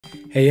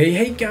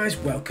Hey guys,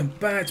 welcome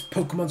back to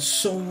Pokémon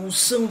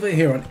SoulSilver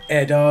here on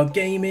Edar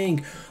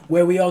Gaming,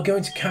 where we are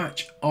going to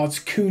catch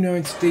Articuno.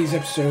 In today's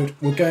episode,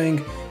 we're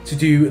going to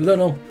do a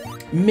little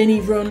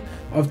mini run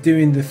of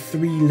doing the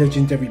 3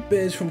 legendary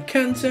bears from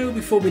Kanto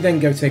before we then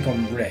go take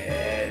on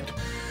Red.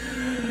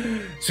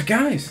 So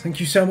guys, thank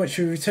you so much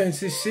for returning to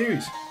this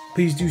series.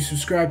 Please do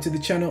subscribe to the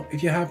channel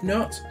if you have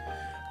not.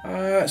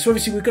 So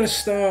obviously we're going to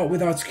start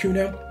with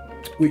Articuno,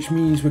 which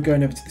means we're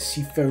going over to the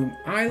Seafoam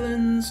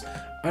Islands.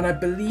 And I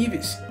believe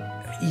it's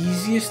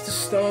easiest to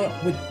start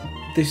with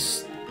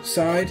this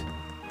side.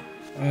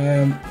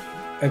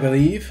 I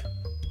believe.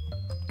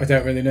 I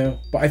don't really know.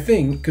 But I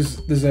think, because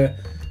there's a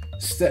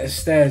set of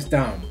stairs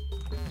down.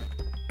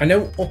 I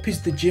know up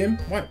is the gym.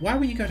 Why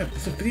were you going up?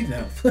 There's a breathing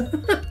health.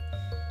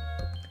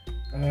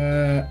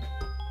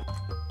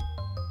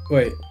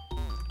 Wait.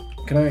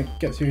 Can I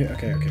get through here?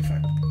 Okay,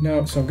 fine.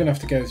 No, so I'm going to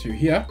have to go through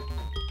here.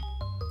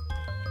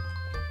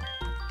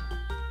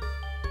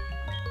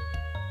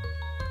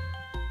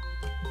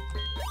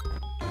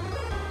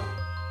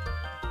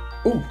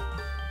 Ooh,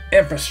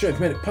 Emperor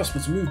strength made it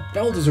possible to move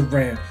boulders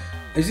around.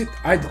 Is it?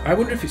 I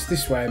wonder if it's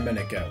this way I'm meant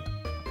to go.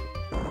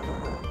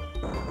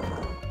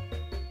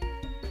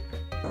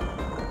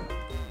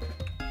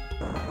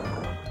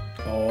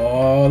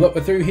 Oh, look,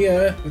 we're through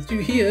here. We're through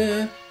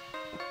here.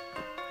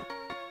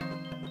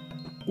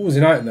 Ooh, there's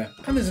an item there.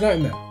 And there's an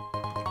item there.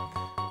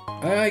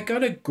 I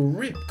got a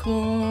grip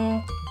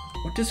claw.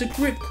 What does a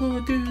grip claw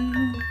do?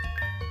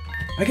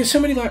 I get so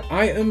many like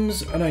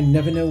items and I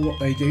never know what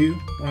they do.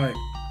 Like.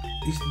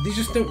 These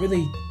just don't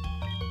really...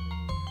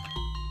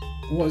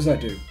 What does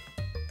that do?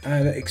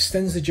 That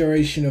extends the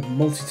duration of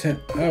multi-turn...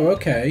 Oh,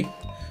 okay.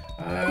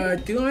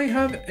 Do I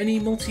have any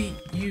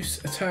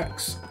multi-use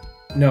attacks?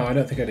 No, I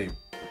don't think I do.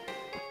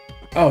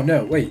 Oh,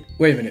 no, wait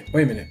a minute.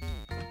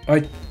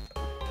 Oh,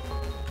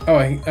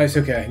 it's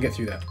okay, I can get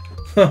through that.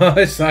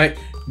 It's like,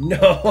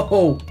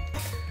 no!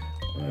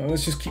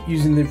 Let's just keep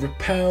using the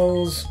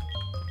repels.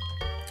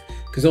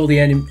 Because all the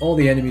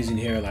enemies in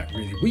here are like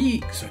really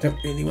weak, so I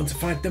don't really want to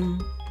fight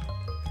them.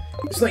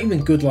 It's not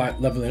even good like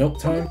leveling up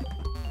time.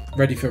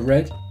 Ready for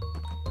red.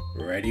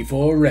 Ready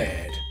for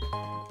red.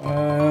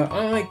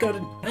 I got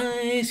an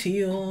ice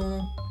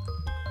heal.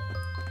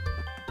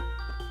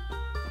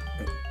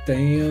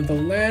 Down the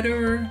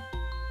ladder.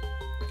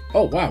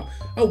 Oh wow.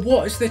 Oh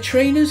what? Is there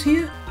trainers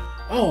here?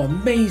 Oh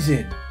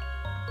amazing.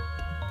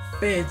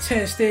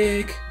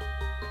 Fantastic.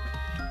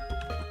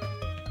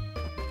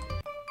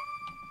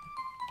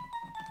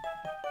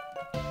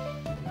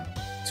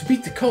 To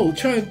beat the cold,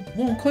 try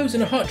warm clothes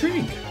and a hot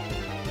drink.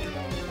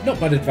 Not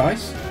bad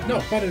advice.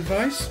 Not bad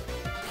advice.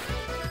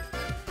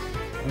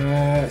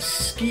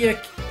 Skia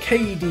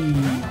KD.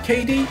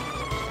 KD?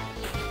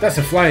 That's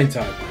a flying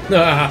type.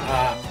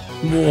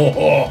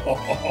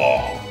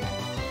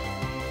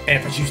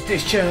 And produce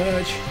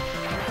discharge.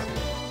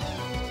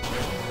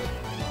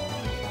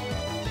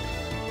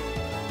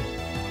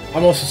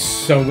 I'm also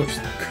so much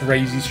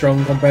crazy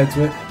strong compared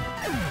to it.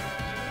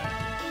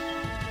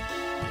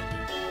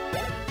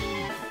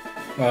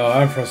 Oh,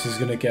 Ampharos is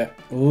gonna get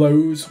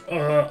loads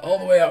all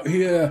the way out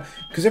here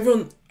because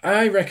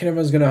I reckon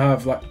everyone's gonna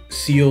have like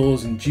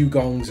seals and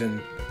dugongs and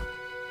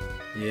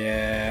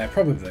yeah,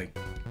 probably.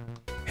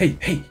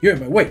 Hey, you're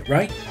in my way,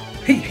 right?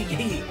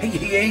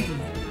 Hey.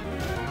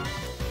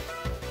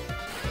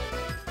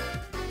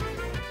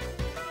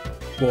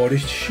 What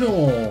is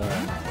Sean?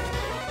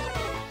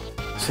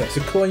 So that's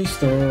a coin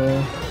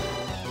store.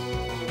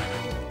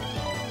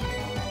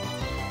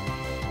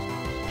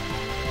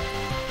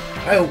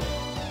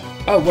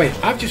 Oh wait,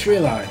 I've just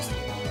realised.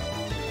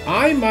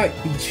 I might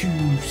be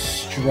too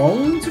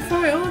strong to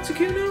fight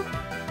Articuno?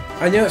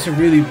 I know it's a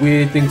really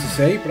weird thing to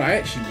say, but I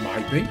actually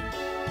might be.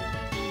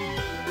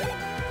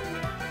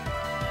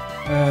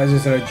 As I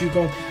said, a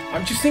Dugong.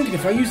 I'm just thinking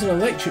if I use an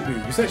electric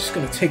move, is that just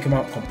going to take him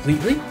out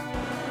completely?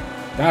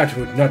 That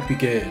would not be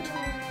good.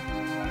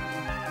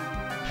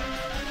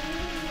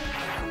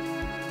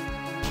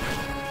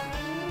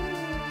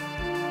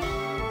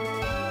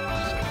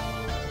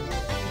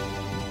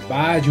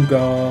 Bye,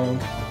 Dugong.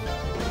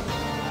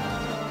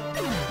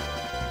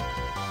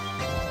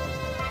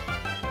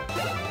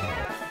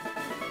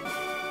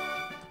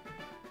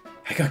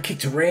 I got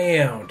kicked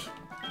around.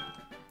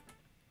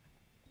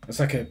 That's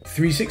like a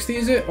 360,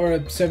 is it? Or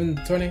a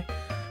 720?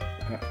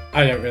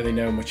 I don't really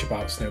know much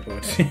about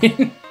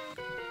snowboarding.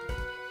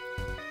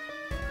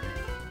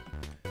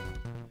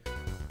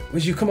 What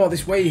did you come out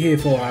this way here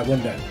for, I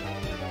wonder?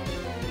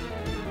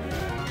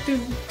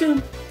 Dum,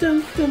 dum,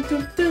 dum, dum,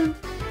 dum, dum.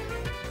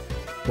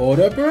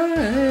 Border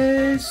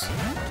brace.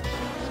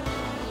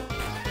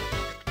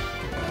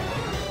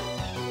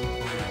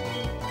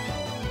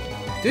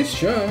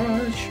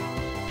 Discharge.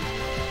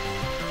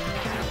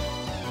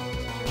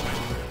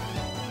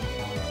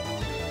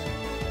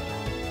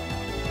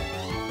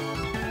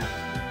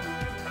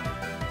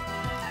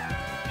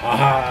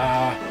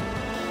 Haha.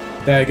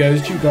 There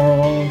goes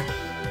Dugong.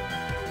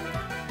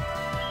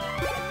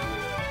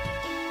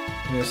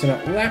 There's an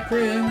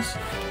Lapras.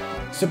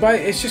 So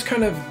it's just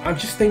kind of, I'm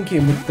just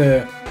thinking with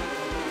the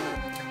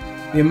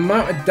the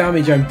amount of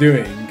damage I'm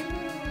doing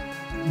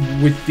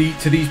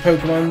to these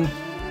Pokemon,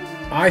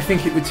 I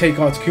think it would take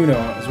Articuno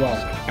out as well.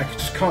 I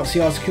just can't see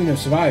Articuno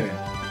surviving.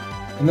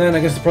 And then I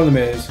guess the problem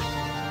is,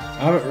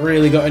 I haven't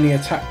really got any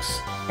attacks.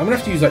 I'm gonna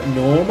have to use like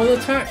normal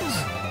attacks.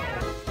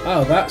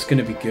 Oh, that's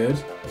gonna be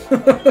good.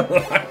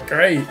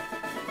 Great.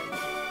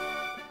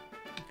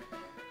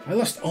 I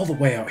lost all the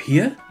way out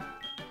here.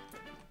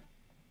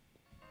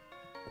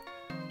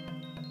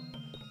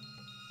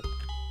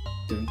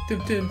 Dum, dum,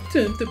 dum,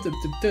 dum, dum, dum,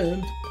 dum,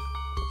 dum.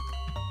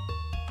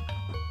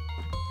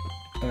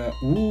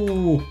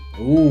 Ooh.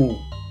 Ooh.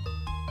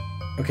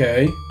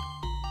 Okay.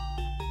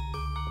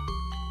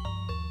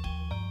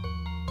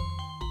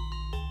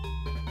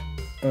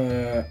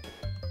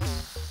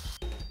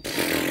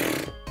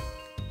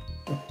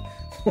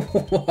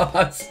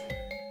 What?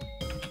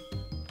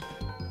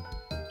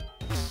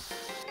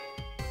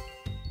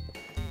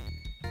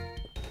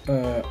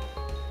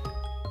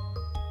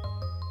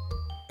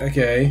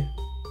 Okay.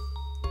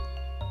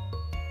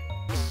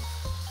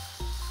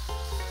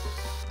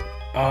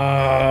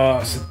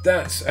 So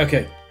that's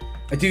okay.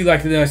 I do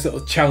like the nice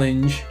little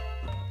challenge.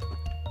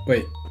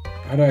 Wait,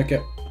 how do I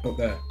get up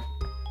there?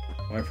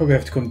 I probably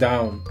have to come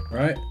down,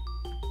 right?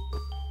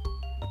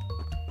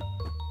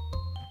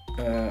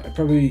 I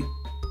probably...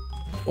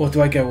 Or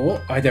do I go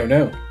up? I don't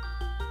know.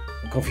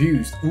 I'm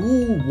confused.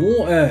 Ooh,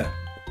 water!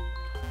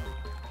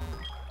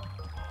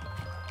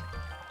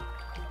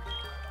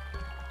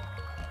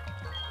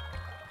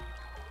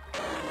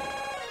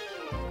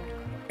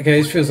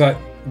 Okay, this feels like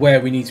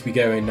where we need to be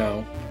going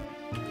now.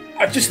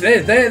 I'm just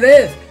there!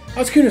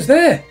 Articuno's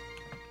there!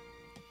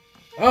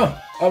 Oh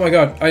my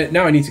god,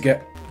 now I need to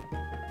get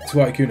to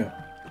Articuno.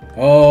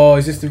 Oh,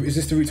 is this the route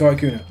to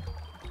Articuno?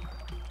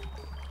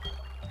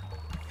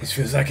 This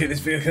feels like it. This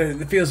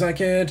feels like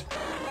it.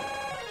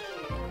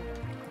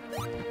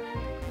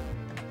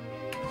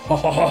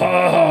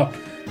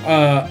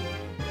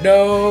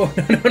 No.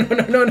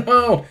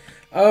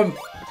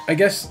 I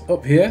guess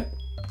up here.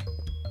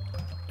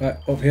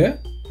 Up here.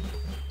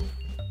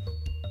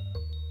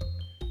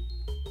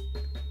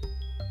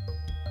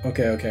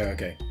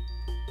 Okay.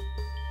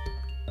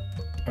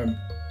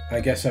 I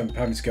guess I'm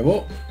having to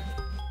go up.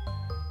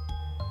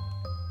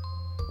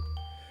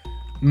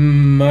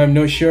 I'm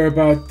not sure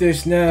about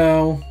this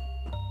now.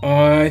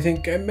 I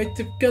think I might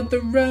have gone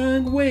the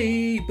wrong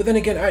way. But then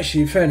again,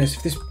 actually, in fairness,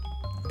 if this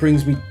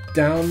brings me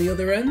down the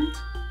other end,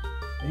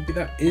 maybe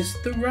that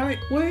is the right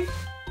way?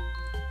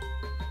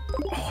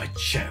 Oh, I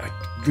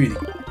really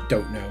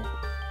don't know.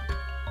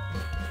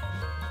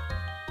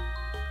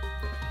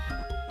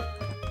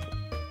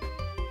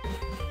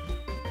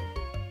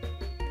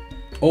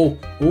 Oh,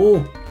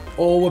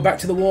 we're back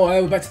to the water.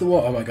 Oh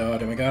my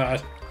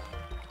god.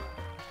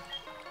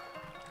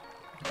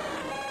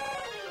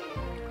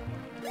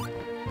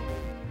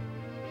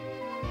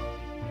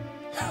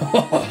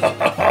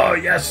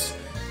 Yes!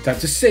 Time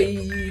to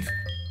save!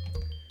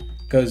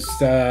 Because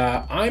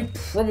I'm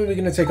probably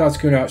going to take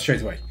Articuno out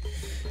straight away.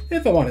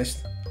 If I'm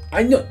honest.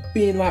 I'm not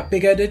being like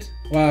big-headed.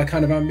 Well, I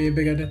kind of am being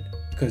big-headed.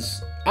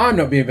 Because I'm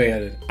not being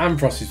big-headed.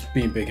 Ampharos is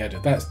being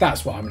big-headed.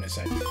 That's what I'm going to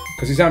say.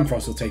 Because his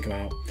Ampharos will take him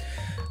out.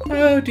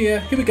 Oh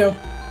dear. Here we go.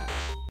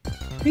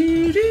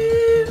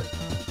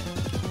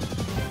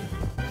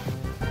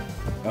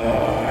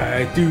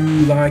 I do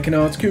like an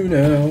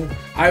Articuno.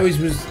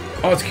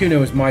 Articuno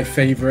was my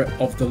favourite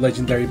of the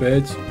legendary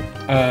birds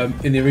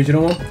in the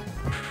original one.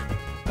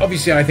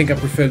 Obviously, I think I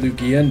prefer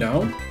Lugia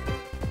now.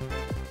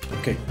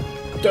 Okay.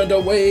 Thunder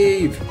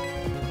Wave!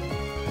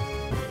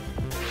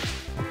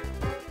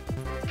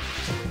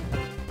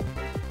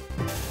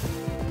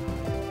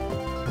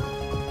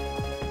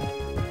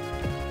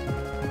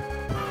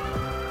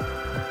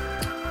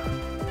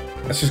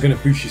 That's just going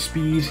to boost your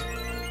speed.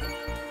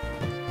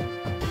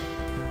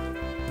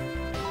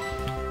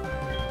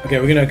 Okay,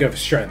 we're going to go for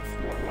strength.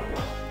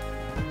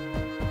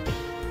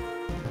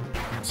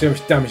 See how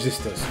much damage this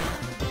does.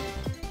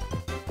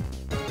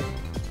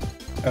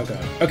 Oh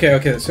god.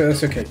 Okay, so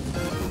that's okay.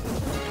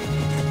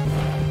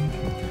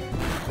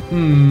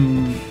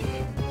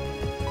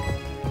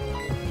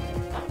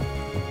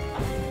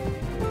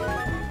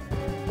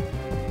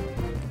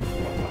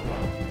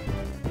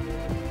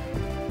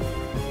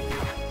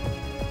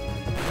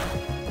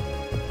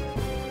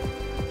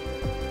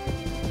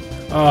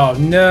 Oh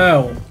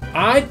no!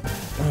 I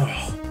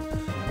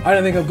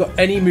don't think I've got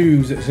any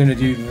moves that's going to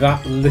do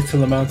that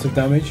little amount of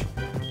damage.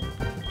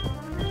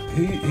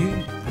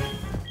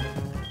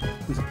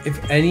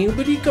 If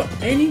anybody got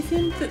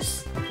anything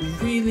that's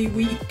really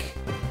weak,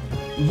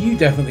 you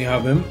definitely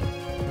have him.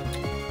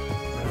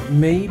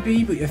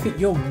 Maybe, but I think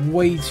you're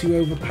way too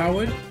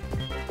overpowered.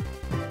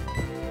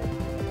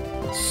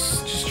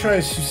 Just try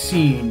a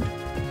scene.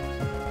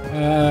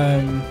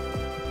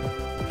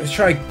 Let's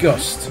try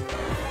Gust.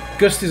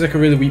 Gust is like a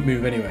really weak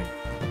move anyway.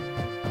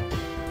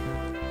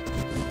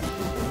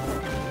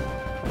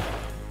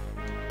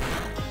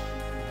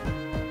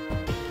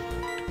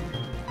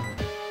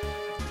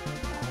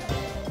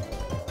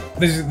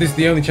 This is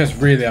the only chance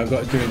really I've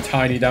got of doing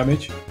tiny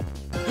damage.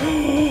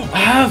 I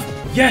have!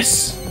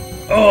 Yes!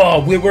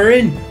 Oh, we're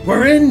in!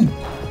 We're in!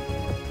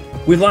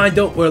 We're lined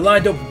up,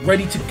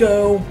 ready to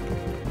go.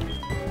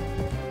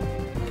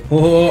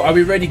 Oh, are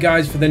we ready,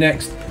 guys, for the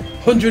next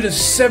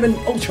 107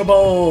 Ultra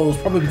Balls?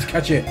 Probably to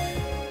catch it.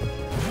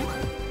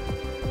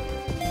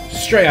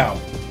 Straight out.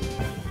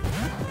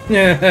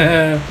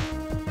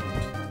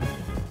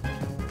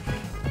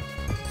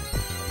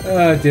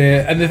 Oh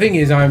dear. And the thing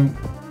is, I'm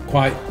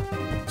quite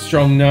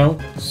strong now.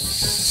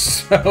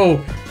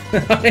 So,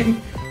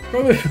 I'm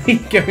probably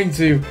going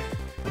to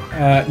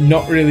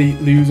not really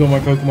lose all my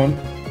Pokemon.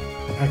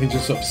 I can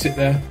just sort of sit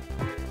there.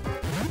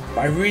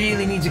 But I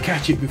really need to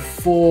catch it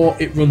before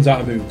it runs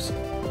out of moves.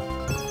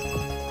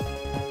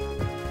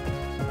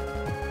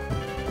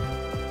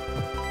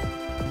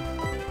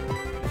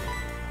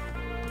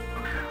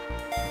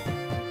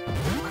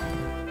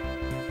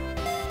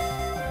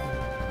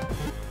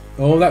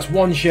 Oh, that's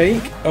one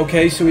shake.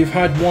 Okay, so we've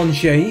had one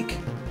shake.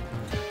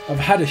 I've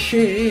had a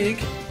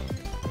shake.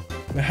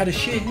 I had a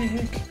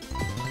shake.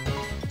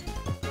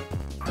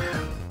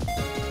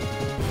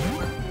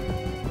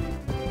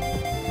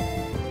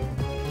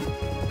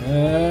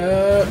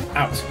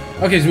 Out.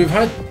 Okay, so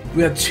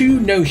we had two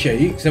no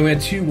shakes, and we had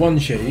two one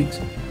shakes.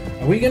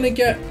 Are we gonna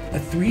get a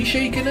three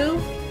shaker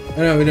now?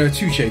 Oh no,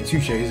 two shake,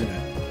 isn't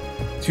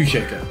it? Two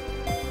shaker.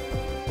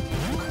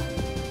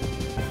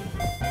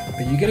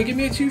 Are you gonna give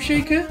me a two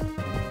shaker?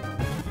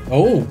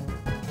 Oh,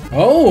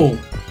 oh,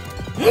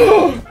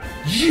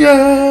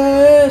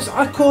 yes!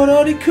 I caught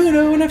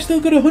Articuno, and I've still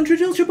got 100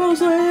 Ultra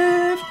Balls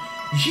left.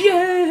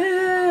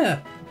 Yeah!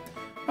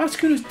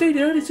 Articuno's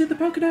dated out into the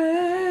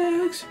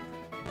Pokédex.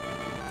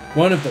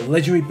 One of the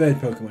legendary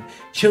bird Pokemon.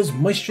 Chills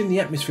moisture in the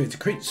atmosphere to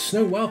create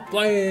snow while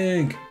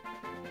flying.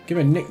 Give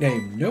it a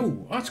nickname. No,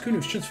 Articuno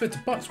was transferred to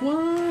Box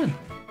 1.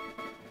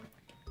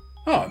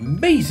 Oh,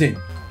 amazing.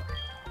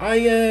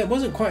 I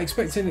wasn't quite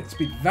expecting it to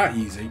be that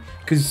easy,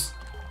 because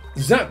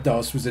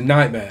Zapdos was a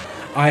nightmare.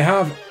 I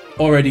have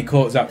already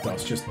caught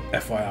Zapdos, just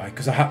FYI,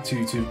 because I had to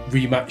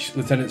rematch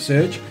Lieutenant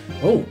Surge.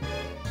 Oh,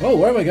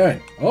 where am I going?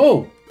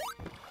 Oh,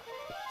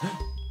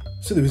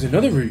 so there was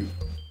another route.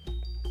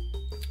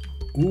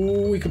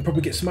 Ooh, we can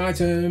probably get some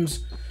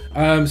items.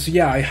 So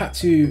yeah, I had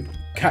to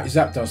catch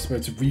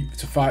Zapdos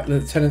to fight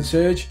Lieutenant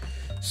Surge.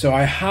 So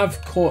I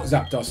have caught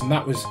Zapdos, and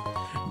that was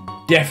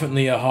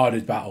definitely a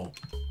harder battle.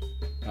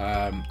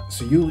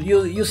 So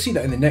you'll see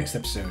that in the next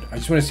episode. I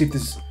just want to see if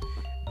there's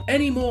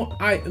any more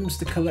items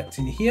to collect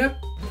in here.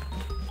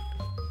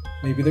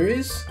 Maybe there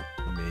is.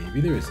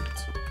 Maybe there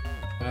isn't.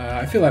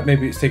 I feel like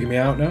maybe it's taking me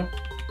out now.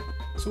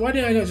 So why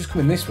didn't I not just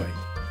come in this way?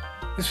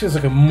 This feels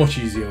like a much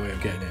easier way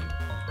of getting in.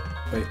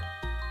 Wait.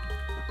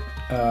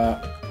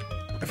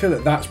 I feel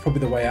like that's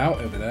probably the way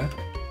out over there.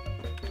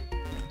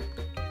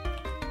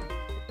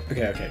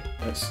 Okay.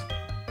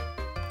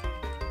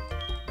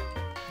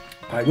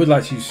 I would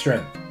like to use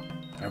strength.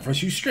 How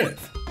first use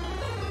strength?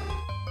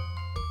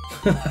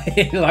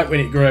 I like when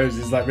it grows,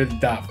 it's like really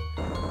daft.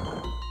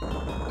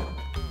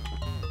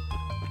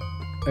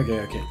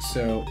 Okay,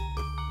 so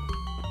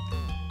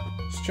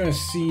just trying to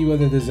see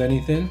whether there's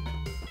anything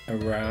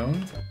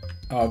around.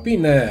 Oh, I've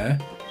been there.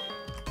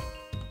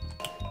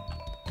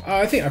 Oh,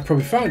 I think I've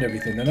probably found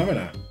everything then, haven't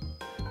I?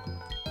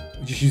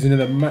 Just use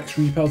another max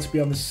repel to be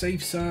on the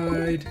safe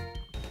side.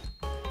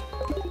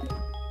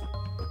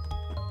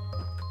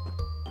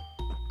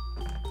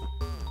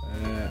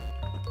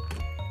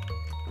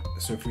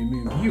 So if we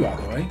move you out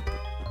of the way,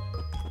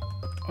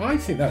 I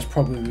think that's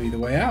probably the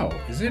way out,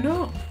 is it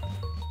not?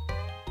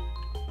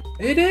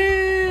 It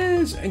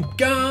is! And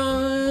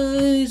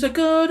guys, I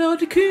got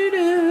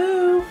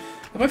Articuno!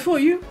 Have I fought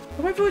you?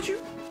 I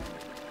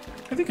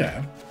think I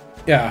have.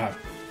 Yeah, I have.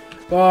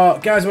 But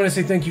guys, I want to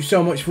say thank you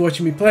so much for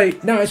watching me play.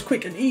 Nice,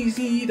 quick and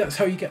easy. That's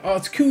how you get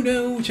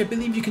Articuno, which I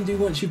believe you can do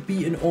once you've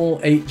beaten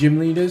all 8 gym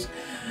leaders.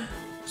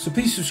 So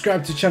please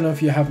subscribe to the channel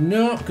if you have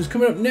not, because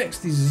coming up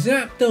next is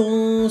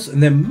Zapdos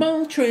and then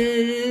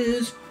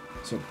Moltres.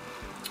 So,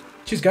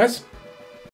 cheers guys.